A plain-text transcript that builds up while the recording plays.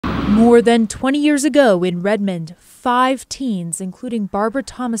More than 20 years ago in Redmond, 5 teens, including Barbara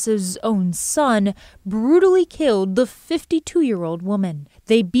Thomas's own son, brutally killed the 52-year-old woman.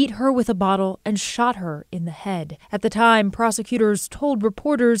 They beat her with a bottle and shot her in the head. At the time, prosecutors told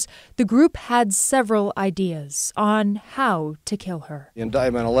reporters the group had several ideas on how to kill her. The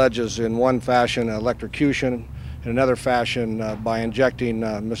indictment alleges in one fashion electrocution, in another fashion by injecting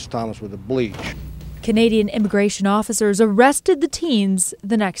Mrs. Thomas with a bleach. Canadian immigration officers arrested the teens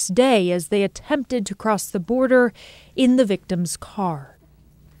the next day as they attempted to cross the border in the victim's car.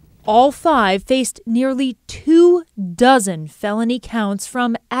 All 5 faced nearly 24 felony counts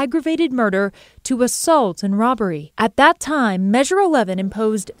from aggravated murder to assault and robbery. At that time, Measure 11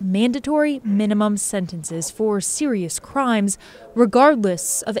 imposed mandatory minimum sentences for serious crimes,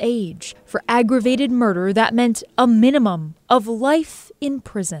 regardless of age. For aggravated murder, that meant a minimum of life in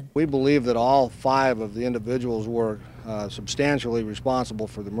prison. We believe that all 5 of the individuals were substantially responsible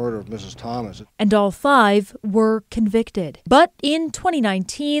for the murder of Mrs. Thomas. And all 5 were convicted. But in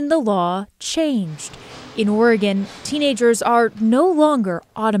 2019, the law changed. In Oregon, teenagers are no longer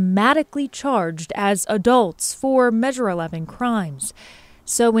automatically charged as adults for Measure 11 crimes.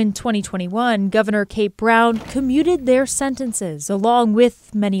 So in 2021, Governor Kate Brown commuted their sentences along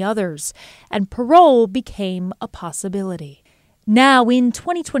with many others, and parole became a possibility. Now, in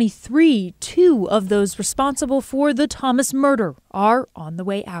 2023, 2 of those responsible for the Thomas murder are on the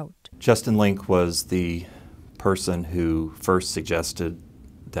way out. Justin Link was the person who first suggested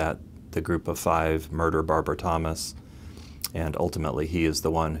that the group of 5 murder Barbara Thomas, and ultimately he is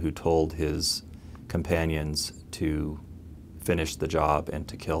the one who told his companions to finish the job and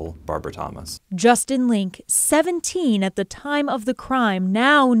to kill Barbara Thomas. Justin Link, 17 at the time of the crime,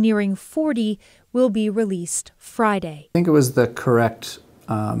 now nearing 40, will be released Friday. I think it was the correct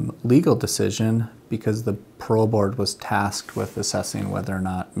legal decision because the parole board was tasked with assessing whether or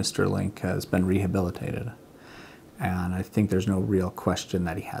not Mr. Link has been rehabilitated. And I think there's no real question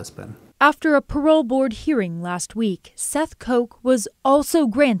that he has been. After a parole board hearing last week, Seth Koch was also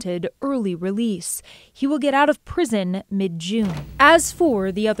granted early release. He will get out of prison mid-June. As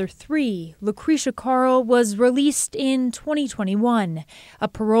for the other 3, Lucretia Carl was released in 2021. A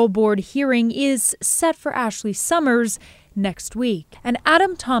parole board hearing is set for Ashley Summers next week. And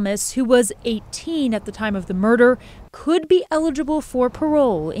Adam Thomas, who was 18 at the time of the murder, could be eligible for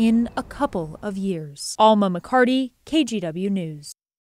parole in a couple of years. Alma McCarty, KGW News.